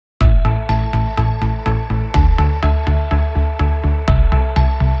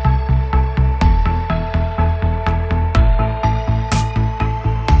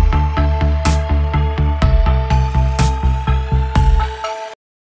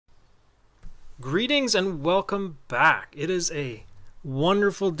Greetings and welcome back. It is a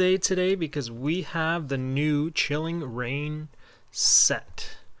wonderful day today because we have the new Chilling Reign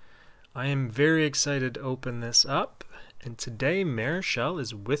set. I am very excited to open this up, and today Marichelle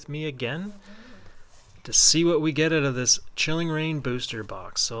is with me again to see what we get out of this Chilling Reign booster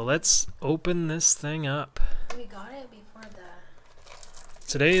box. So let's open this thing up. We got it before the...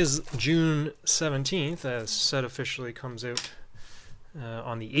 Today is June 17th, as set officially comes out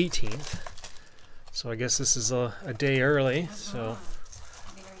on the 18th. So I guess this is a day early, so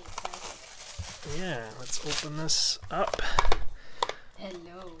Very excited. yeah, let's open this up.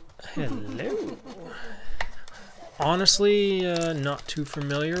 Hello. Hello. Honestly, not too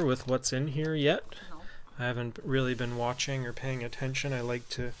familiar with what's in here yet. No. I haven't really been watching or paying attention. I like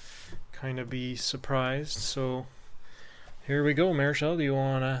to kind of be surprised. So here we go. Marichelle, do you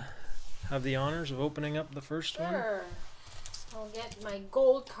want to have the honors of opening up the first one? Sure. I'll get my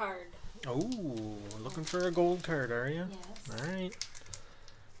gold card. Oh, looking for a gold card, are you? Yes. All right.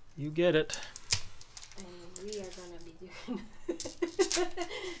 You get it. And we are going to be doing...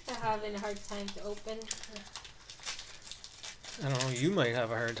 I'm having a hard time to open. I don't know, you might have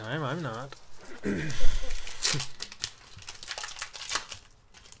a hard time. I'm not. Okay.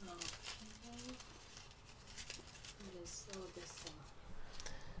 This, oh, this thing.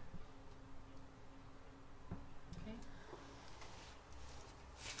 Okay.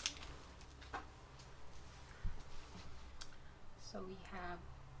 So we have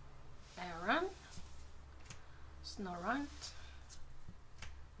Aaron, Snorunt,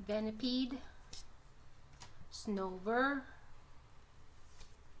 Venipede, Snover,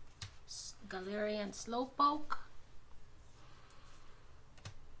 Galarian Slowpoke,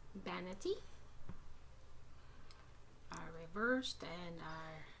 Vanity, our reversed, and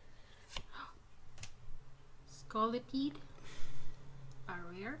our Scolipede, our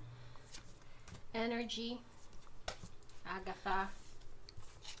rare, Energy, Agatha,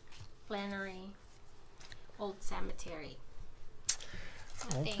 Flannery, Old Cemetery.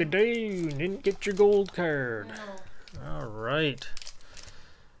 Okay, day, you didn't get your gold card. No. All right.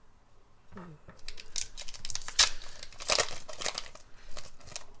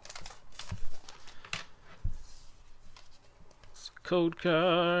 Code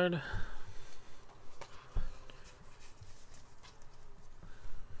card.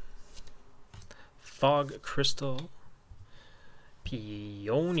 Fog Crystal.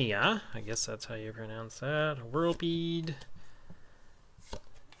 Peonia. I guess that's how you pronounce that. Whirlpeed.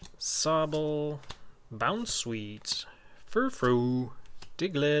 Sobble. Bounce Sweet. Furfrou.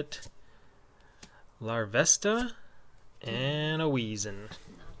 Diglett. Larvesta. And a Weezin.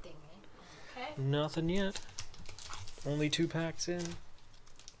 Nothing. Okay. Nothing yet. Only 2 packs in.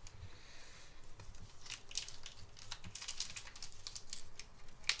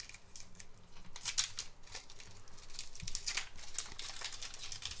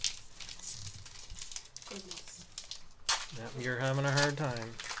 Goodness. Yep, you're having a hard time.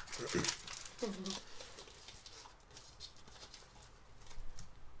 Okay.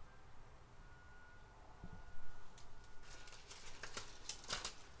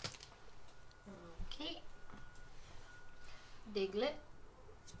 Diglett,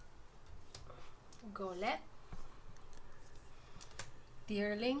 Golett,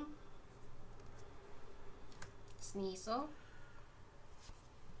 Deerling, Sneasel,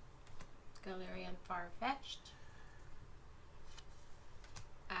 Galarian Farfetch'd,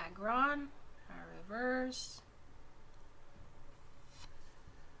 Aggron, our reverse,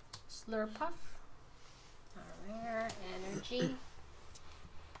 Slurpuff, our rare, Energy,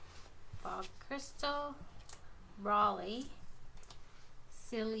 Fog Crystal, Raleigh,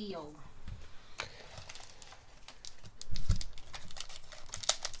 Cilio.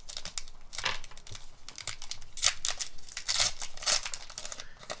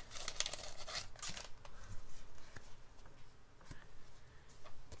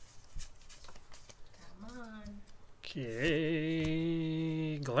 Come on. Okay.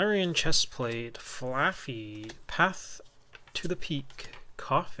 Galarian Chestplate. Flaffy. Path to the Peak.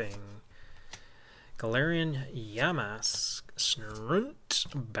 Coughing. Galarian Yamask. Snorunt.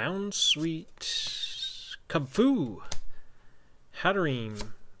 Bound Sweet. Kabfu.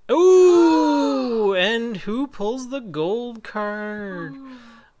 Hatterene. Ooh! And who pulls the gold card? Ooh.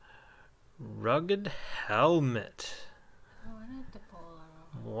 Rugged Helmet. I wanted to pull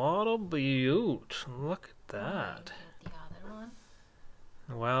a What a beaut. Look at that. Get the other one.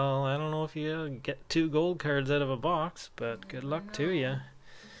 Well, I don't know if you get 2 gold cards out of a box, but good luck to you.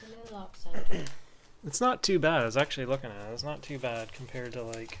 It's a little upside. It's not too bad. I was actually looking at it. It's not too bad compared to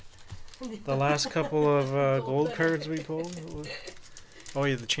like the last couple of gold cards we pulled. Oh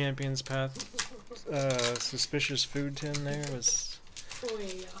yeah, the Champion's Path. suspicious food tin there was. Oh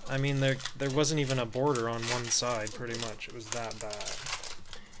yeah. I mean, there wasn't even a border on one side. Pretty much, it was that bad.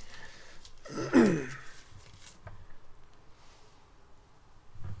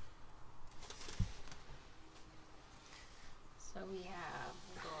 So we have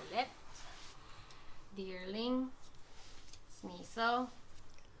Golett, Deerling, Sneasel,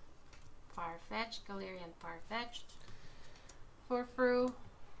 Farfetch, Galarian Farfetch, Furfru,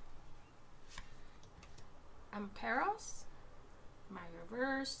 Amperos, my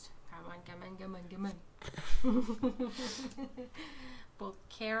reverse, come on.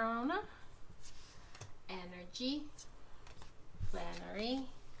 Volcarona, Energy, Flannery,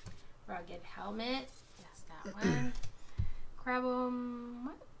 Rugged Helmet, that's that one.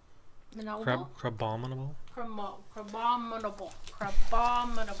 Crabominable. Crabominable. Crabominable.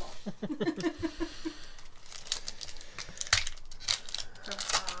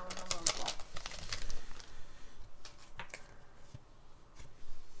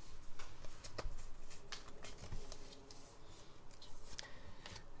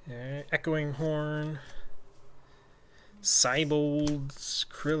 Echoing Horn, Cybolds,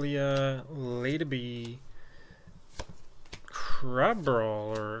 Krillia, Ladybee,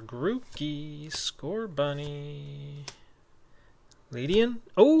 Crabrawler, Grookey, Scorbunny, Ladian.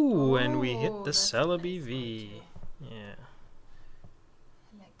 Oh, and we hit the that's a Celebi nice V. one, Yeah.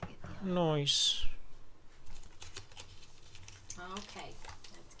 I'd like to get the other. Nice. Okay,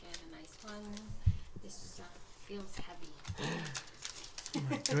 let's get a nice one. This feels heavy. Oh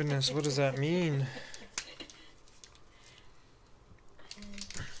my goodness, what does that mean?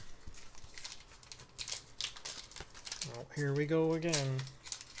 Well, here we go again.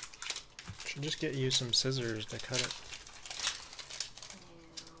 Should just get you some scissors to cut it.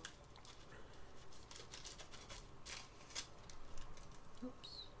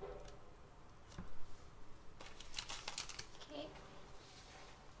 Oops. Okay.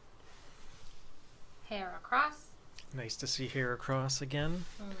 Hair across. Nice to see hair across again.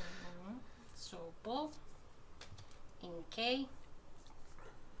 Sobol. Inkay.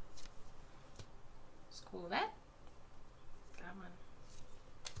 Schoolet. Come on.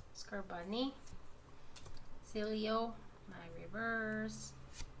 Scorbunny. Cilio. My reverse.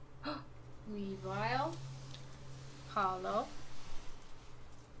 Weavile. Hollow.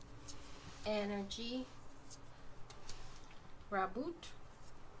 Energy. Raboot.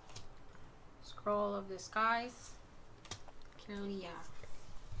 Scroll of the Skies. Kirlia.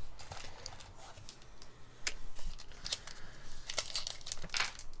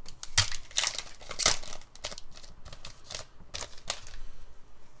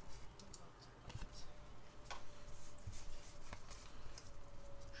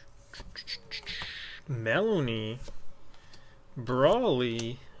 Melony,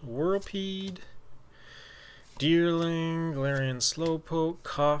 Brawly, Whirlpeed, Deerling, Galarian Slowpoke,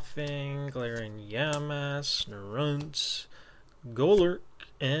 Coughing, Galarian Yamask, Narunt, Golurk,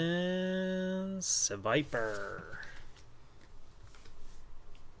 and Seviper.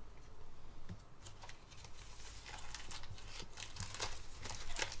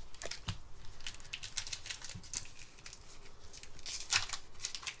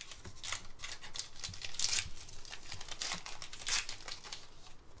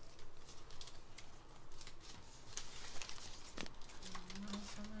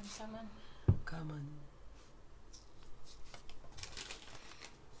 Come on.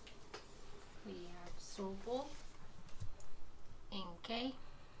 We have Sobol, Inkay,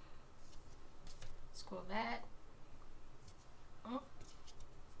 Scorvat,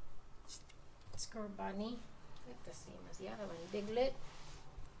 Scorbunny, like the same as the other one, Diglett,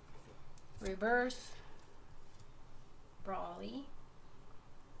 Reverse, Brawly,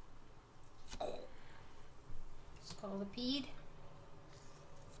 Scolipede,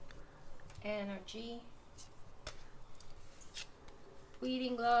 Energy,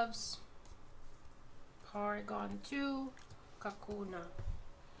 Weeding Gloves, Paragon 2, Kakuna.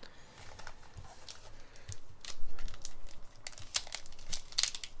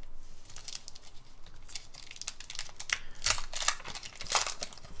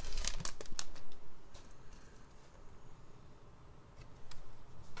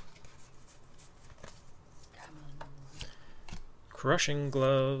 Crushing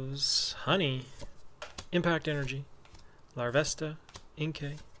Gloves, Honey, Impact Energy, Larvesta,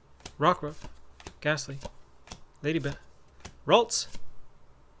 Inkay, Rockruff, Ghastly, Ladybeth, Ralts,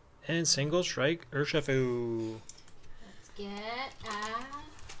 and Single Strike Urshifu. Let's get a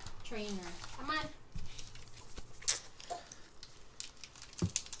trainer. Come on.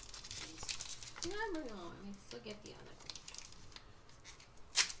 Never know. I mean, still get the other.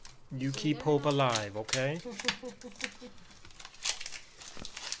 You keep hope alive, okay?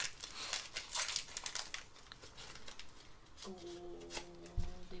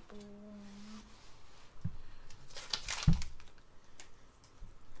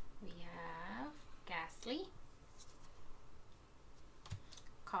 We have Ghastly,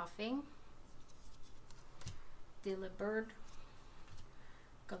 Coughing, Deliberate,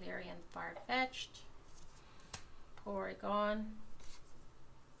 Galarian Farfetch'd, Porygon,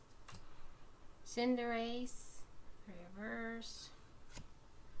 Cinderace, Reverse,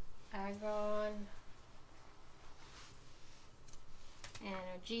 Aggron,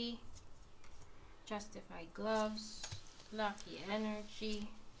 Energy, Justified Gloves, Lucky Energy,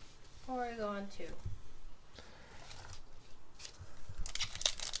 Porygon 2.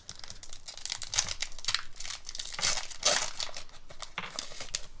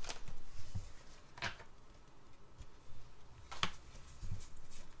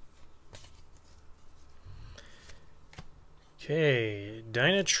 Okay,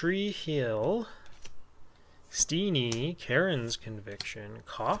 Dynatree Hill, Steenie, Karen's Conviction,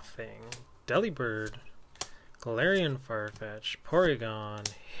 Coughing, Delibird, Galarian Farfetch, Porygon,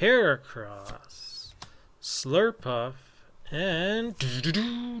 Heracross, Slurpuff, and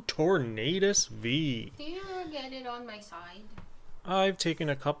Tornadus V. Do you get it on my side? I've taken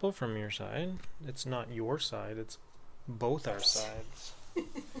a couple from your side. It's not your side, it's both our sides.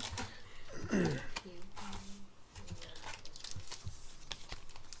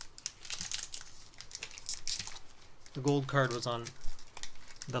 The gold card was on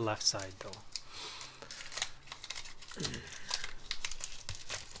the left side, though.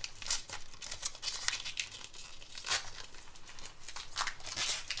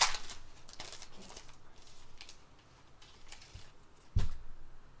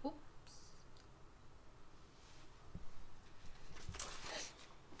 Oops.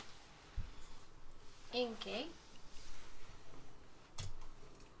 Inkay,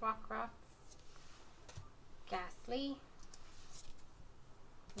 Rockruff, Ghastly,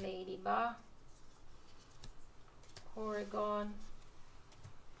 Ladybug, Porygon,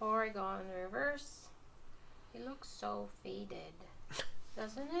 Porygon Reverse. It looks so faded,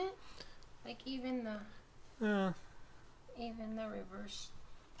 doesn't it? Like even the reverse.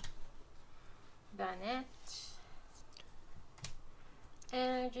 Banette,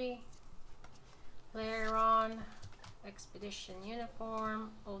 Energy, Lairon, Expedition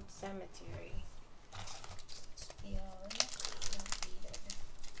Uniform, Old Cemetery.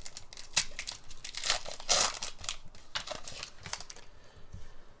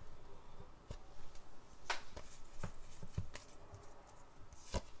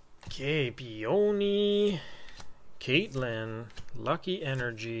 Okay, Peony, Caitlin, Lucky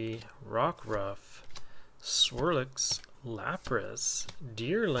Energy, Rockruff, Swirlix, Lapras,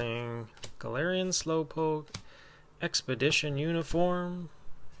 Deerling, Galarian Slowpoke, Expedition Uniform,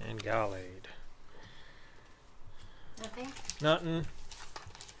 and Gallade. Nothing? Nothing.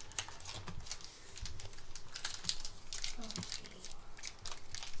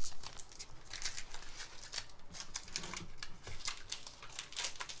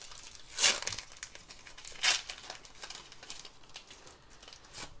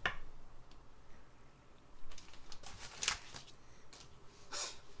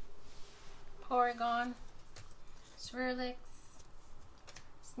 Porygon, Swirlix,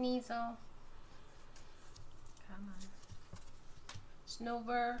 Sneasel, come on,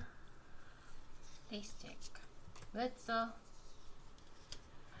 Snowbird, Daystick, Blitzel,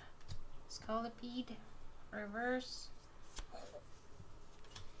 Scolipede, Reverse,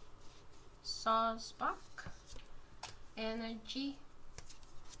 Sawsbuck, Energy,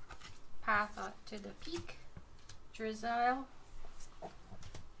 Path Up to the Peak, Drizzile,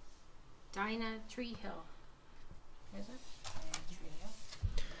 Dynatree Hill. Is it? Dynatree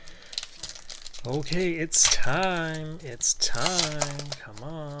Hill. Okay, it's time. It's time. Come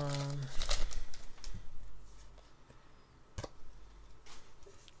on.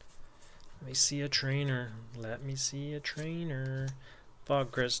 Let me see a trainer. Let me see a trainer.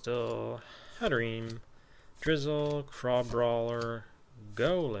 Fog Crystal, Hatterene, Drizzle, Crabrawler,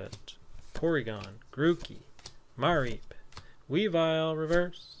 Golett, Porygon, Grookey, Mareep, Weavile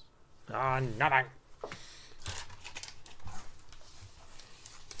Reverse. Ah, nothing.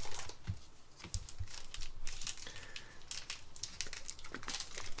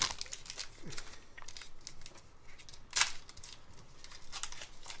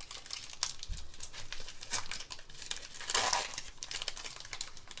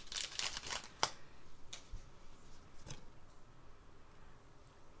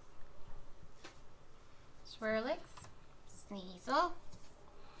 Swirlix, Sneasel,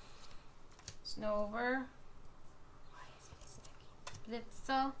 Snover. Why is it sticky?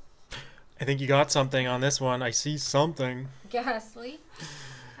 Blitzel. I think you got something on this one. I see something. Ghastly.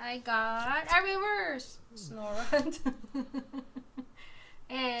 I got a reverse. Snorunt.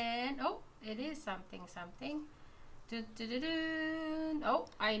 And, oh, it is something. Oh,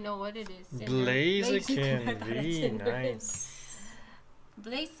 I know what it is. Blaziken V. Nice.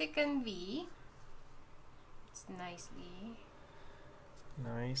 Blaziken V. It's nicely.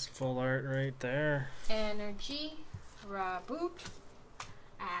 Nice full art right there. Energy. Raboot.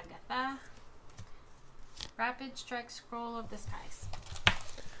 Agatha. Rapid Strike Scroll of the Skies.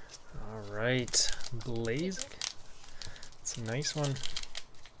 All right. Blaze. It's a nice one.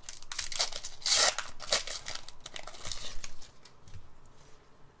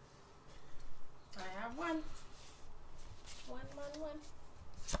 I have one. One.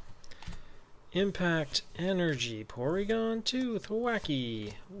 Impact, Energy, Porygon, Tooth,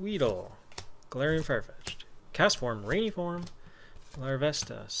 Wacky, Weedle, Galarian Farfetch'd, Cast Form, Rainy Form,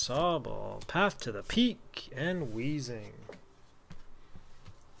 Larvesta, Sawball, Path to the Peak, and Weezing.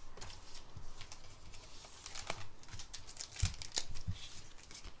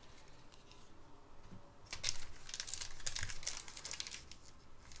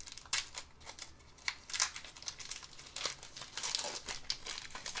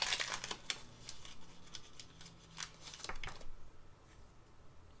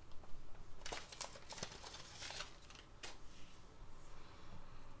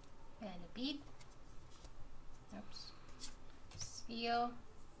 Bead. Oops. Spiel.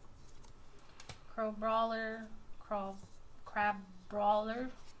 Crow Brawler. Crab Brawler.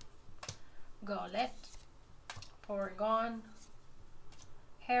 Golett. Porygon.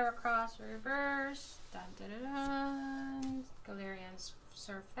 Heracross Reverse. Galarian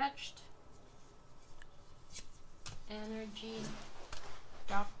Surfetched. Energy.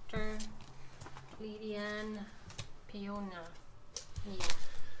 Doctor. Pleadian. Peona. Yeah.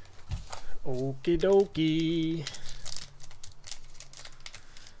 Okie dokie.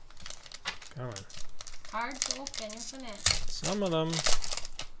 Come on. Hard to open, isn't it? Some of them.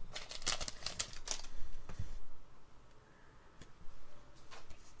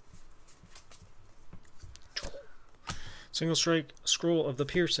 Single Strike, Scroll of the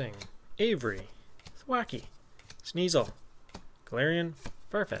Piercing, Avery, Thwacky, Sneasel, Galarian,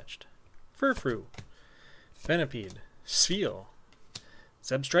 Farfetch'd, Furfrou, Venipede, Spheal,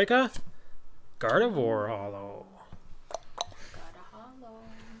 Zebstrika, Gardevoir Hollow. Got a hollow.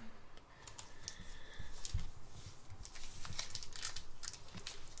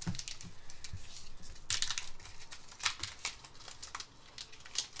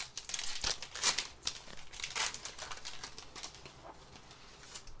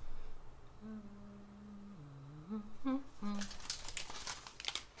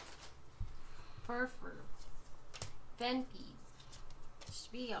 Furfrou, Venipede,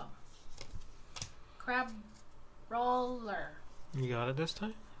 Spiel, Crab Roller, You got it this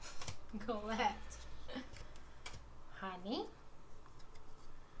time? Golett, Honey,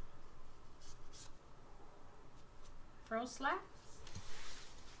 Froslack,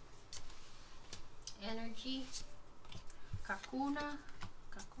 Energy, Kakuna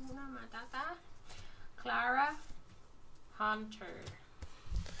Matata, Clara, Hunter.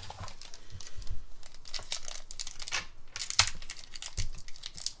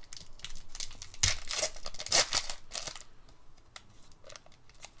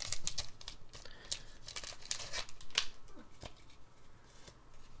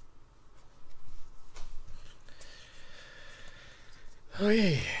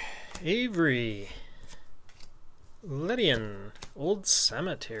 Okay, Avery, Lydian, Old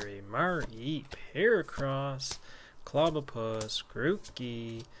Cemetery, Mareep, Heracross, Clobopus,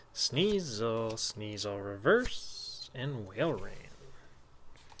 Grookey, Sneasel Reverse, and Whalerain.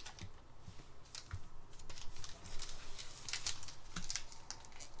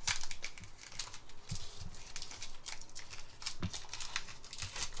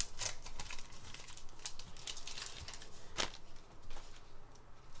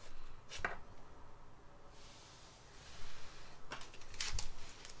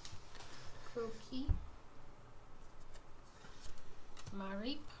 Grookey,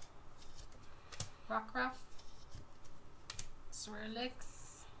 Mareep, Rockruff, Swirlix,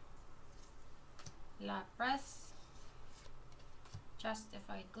 Lapras,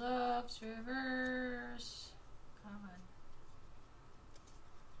 Justified Gloves, Reverse. Come on.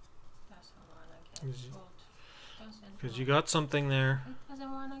 Doesn't want to get out. Because you got something there. It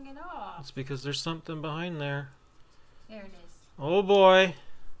doesn't want to get off. It's because there's something behind there. There it is. Oh boy.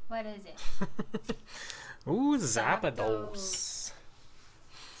 What is it? Ooh, Zapdos.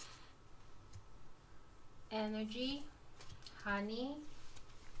 Energy, Honey,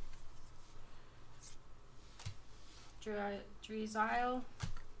 Drizzle,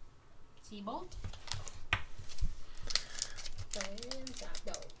 Seabolt. There's that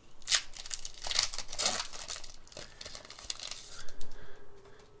though.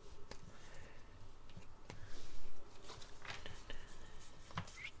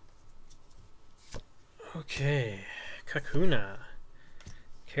 Okay, Kakuna,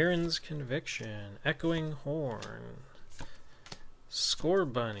 Karen's Conviction, Echoing Horn, Score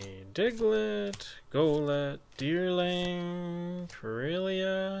Bunny, Diglett, Golett, Deerling,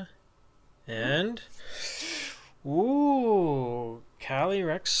 Corellia, and ooh,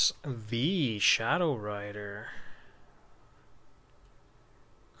 Calyrex V, Shadow Rider.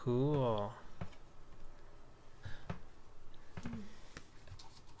 Cool.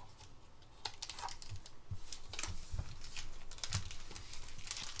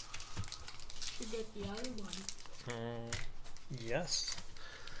 Get the other one. Yes,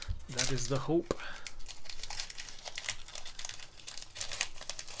 that is the hope.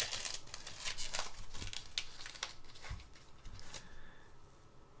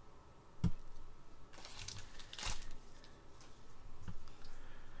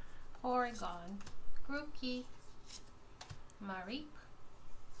 Oregon, Grookey, Mareep,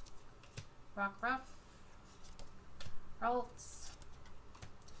 Rockruff, Ralts,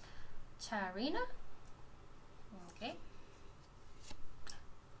 Charina, okay,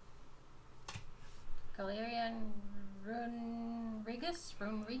 Galarian Runerigus,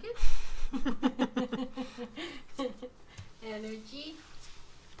 Energy,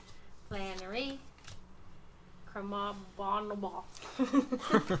 Flannery, Crabonable.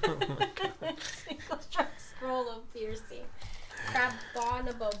 Single stroke scroll of piercing.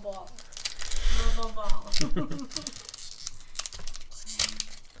 Crabonable.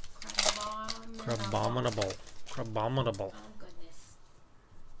 Crabominable. Crabominable. Oh goodness.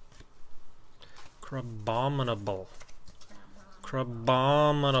 Crabominable.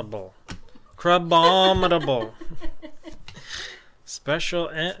 Crabominable. Crabominable.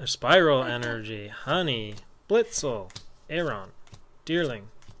 Spiral Energy, Honey, Blitzel, Aeron, Deerling,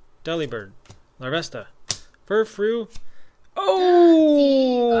 Delibird, Larvesta, Furfrou.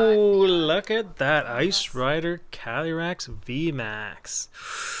 Oh, look at that. Ice Rider Calyrex VMAX.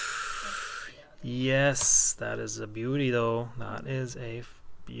 Yes, that is a beauty though. That is a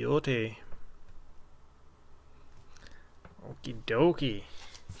beauty. Okie dokie.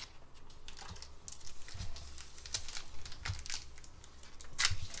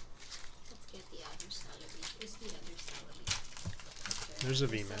 There's a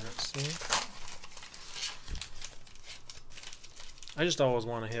VMAX, see? I just always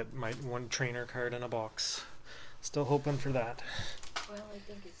want to hit my one trainer card in a box. Still hoping for that. Well, I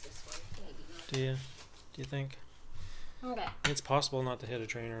think it's this one. Maybe not. Do you think? Okay. It's possible not to hit a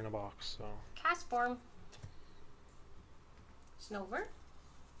trainer in a box, so. Castform. Snover.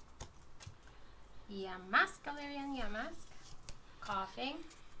 Yamask, Galarian Yamask. Coughing.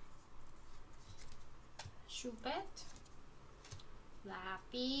 Choupette.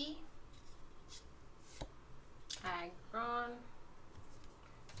 Laffy, Aggron,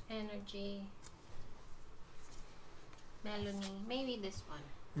 Energy, Melanie, maybe this one.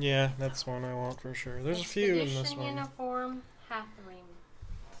 Yeah, that's one I want for sure. There's a few in this one. Uniform, Hathaway.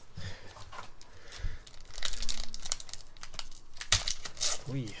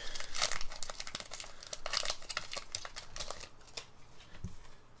 Wee.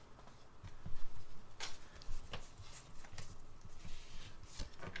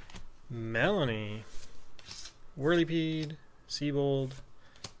 Melanie, Whirlipede, Seabold,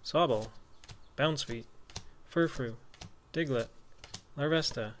 Sobble, Bouncefeet, Furfrou, Diglett,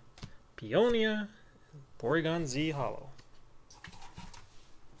 Larvesta, Peonia, Porygon Z Hollow.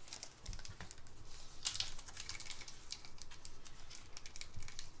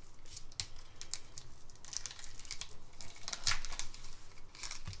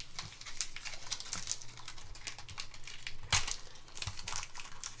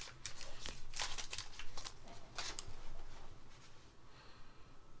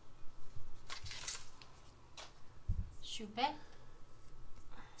 Choupette,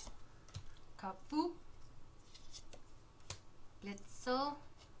 Kapu, Blitzel.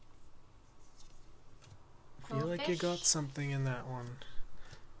 I feel like you got something in that one.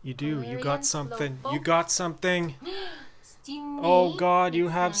 You do. You Galarian got something. Slowpoke. You got something. Steam Oh Me. God, you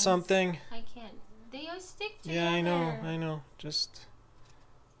It's have nice. something. I can't. They all stick together. Yeah, I know. I know. Just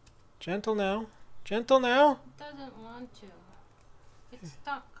gentle now. Gentle now. It doesn't want to. It's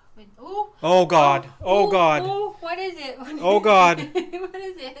stuck with. Oh. Oh God. Oh God. Oh, what is it? Oh God. What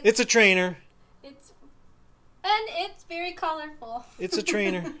is it? It's a trainer. It's And it's very colorful. It's a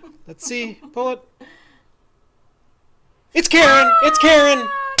trainer. Let's see. Pull it. It's Karen. It's Karen.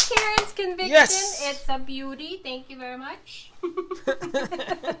 Karen's conviction. Yes. It's a beauty. Thank you very much.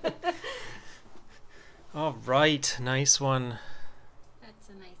 All right. Nice one. That's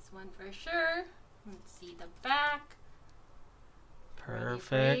a nice one for sure. Let's see the back.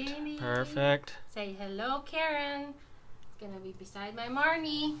 Perfect. Pretty. Perfect. Say hello, Karen. It's gonna be beside my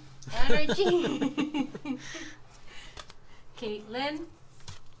Marnie. Energy. Caitlin.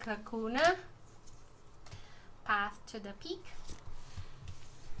 Kakuna. Path to the peak.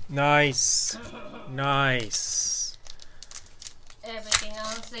 Nice. Nice. Everything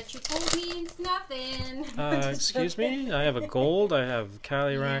else that you pulled means nothing. Excuse me? I have a gold. I have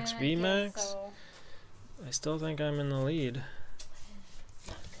Calyrax Yeah, VMAX. so. I still think I'm in the lead.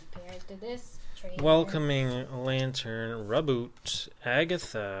 Not compared to this trainer. Welcoming Lantern, Reboot,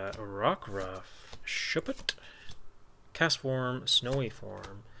 Agatha, Rockruff, Shuppet, Castform, Snowy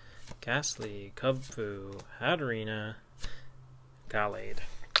Form, Ghastly, Cubfu, Hatterena, Gallade.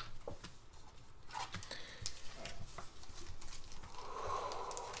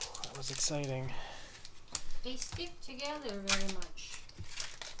 That was exciting. They stick together very much.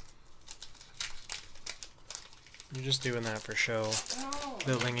 You're just doing that for show. Oh,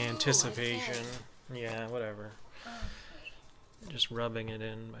 Building I anticipation. Yeah, whatever. Okay. Just rubbing it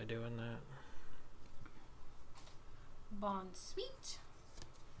in by doing that. Bond Sweet.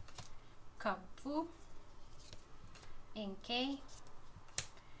 Cubfu. Inkay.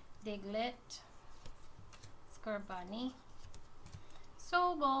 Diglett. Scorbunny.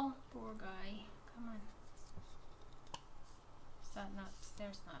 Sobol. Poor guy. Come on. Is that not?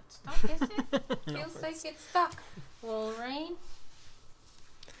 There's not stuck, is it? No, Feels like it's stuck. Wolrain.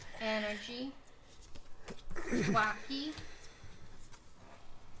 Energy. Wacky.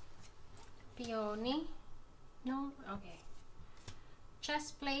 Peony. No? Okay.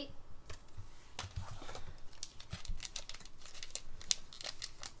 Chest plate.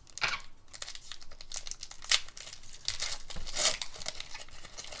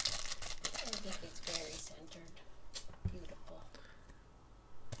 I think it's very centered. Beautiful.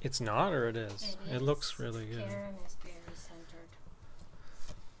 It's not, or it is? It looks really good. Karen is very centered.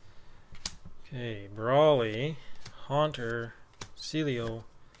 Okay, Brawly, Haunter, Celio,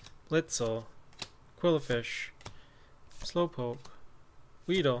 Blitzel, Quillifish, Slowpoke,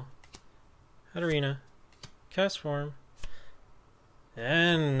 Weedle, Hatterena, Castform,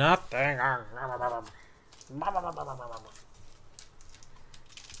 and nothing. Get another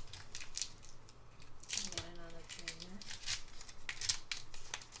trainer.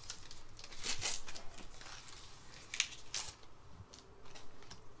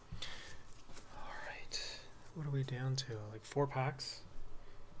 Alright, what are we down to? Like 4 packs?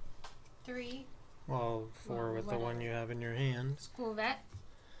 3. Well, 4 Well, with the one whatever. you have in your hand. School Vet.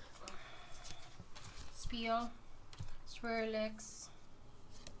 Spiel. Swirlix.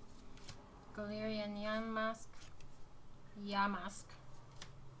 Galarian Yamask. Yamask.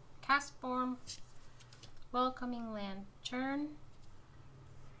 Castform. Welcoming Lantern.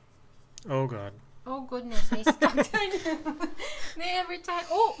 Oh god. Oh goodness, they stuck. They every time.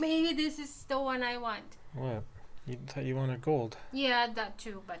 Oh, maybe this is the one I want. What? You thought you wanted gold. Yeah, that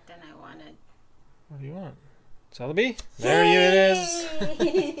too, but then I wanted. What do you want? Celebi? There it is!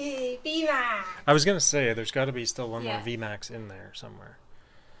 Yay! VMAX! I was gonna say, there's gotta be still one Yeah. more VMAX in there somewhere.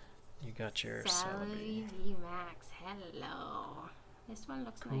 You got your Celebi Celebi. VMAX. Hello. This one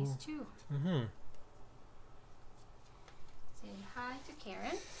looks Cool. nice too. Mm-hmm. Say hi to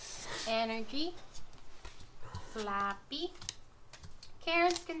Karen. Energy. Flappy.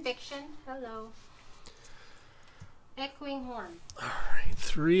 Karen's Conviction. Hello. Echoing Horn. Alright,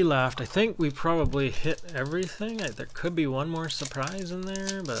 3 left. I think we probably hit everything. There could be one more surprise in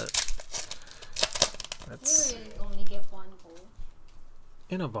there, but that's You really only get one gold.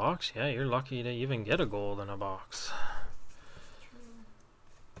 in a box. Yeah, you're lucky to even get a gold in a box.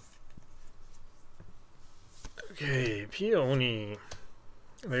 Okay, Peony,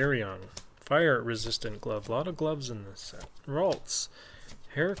 Varion, Fire Resistant Glove. A lot of gloves in this set. Ralts,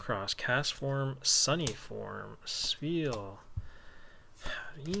 Heracross, Castform, Sunny Form, Spiel,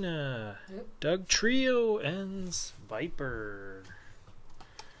 Harina, Yep. Doug Trio, ends Viper.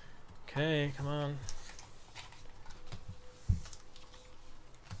 Okay, come on.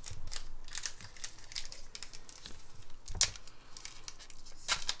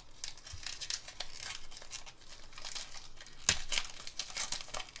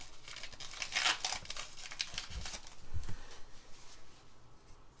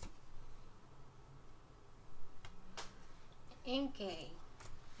 Inkay.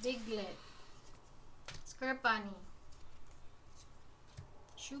 Diglett. Skirt bunny.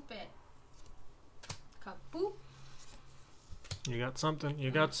 Shoop it. Kaboop. You got something. You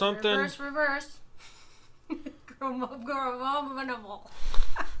got something. Reverse, reverse. Abominable.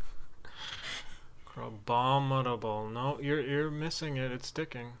 Abominable. No, you're missing it. It's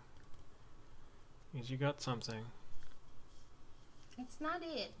sticking. Means you got something. It's not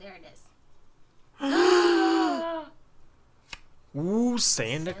it. There it is. Ooh,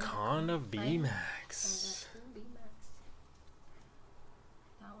 Sandaconda VMAX.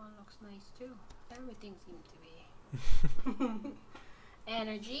 That one looks nice too. Everything seems to be.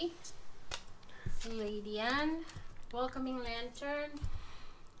 Energy. Lady Anne. Welcoming Lantern.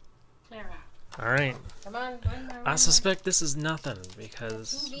 Clara. Alright. Come on, I suspect this is nothing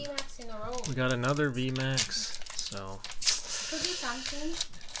because 2 VMAX in a row. we got another VMAX. So Could be something.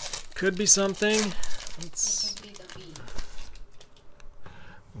 could be something. It Let's could be the V.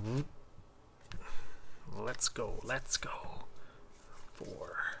 let's go. Let's go. 4.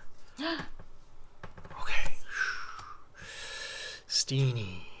 Okay.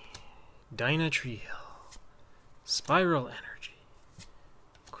 Steenie. Dynatriel. Spiral Energy.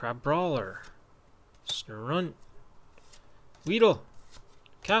 Crab Brawler. Snurunt. Weedle.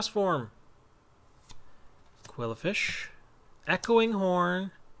 Castform. Quillfish. Echoing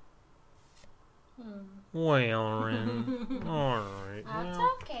Horn. Whaleren. Alright. That's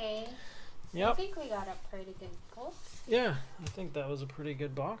Well, okay. I yep. think we got a pretty good pull. Yeah, I think that was a pretty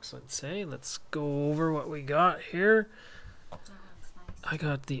good box, I'd say. Let's go over what we got here. That looks nice. I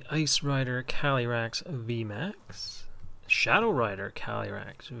got the Ice Rider Calyrax VMAX, Shadow Rider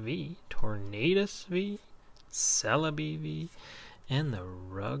Calyrax V, Tornadus V, Celebi V, and the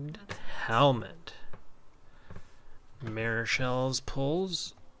Rugged Helmet. Mirror Shells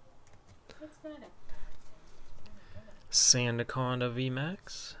pulls, It's not a Sandaconda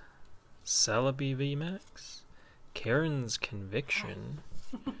VMAX, Celebi VMAX, Karen's Conviction,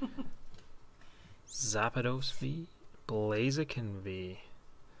 Zapdos V, Blaziken V.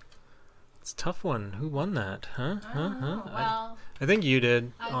 It's a tough one. Who won that? Huh? I don't know. Well, I think you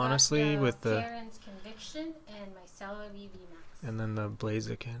did, I honestly, got with the Karen's Conviction and my Celebi VMAX. and then the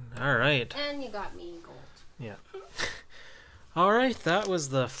Blaziken. All right. And you got me gold. Yeah. All right, that was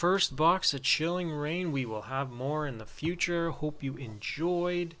the first box of Chilling Reign. We will have more in the future. Hope you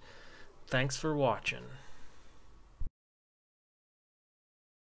enjoyed. Thanks for watching.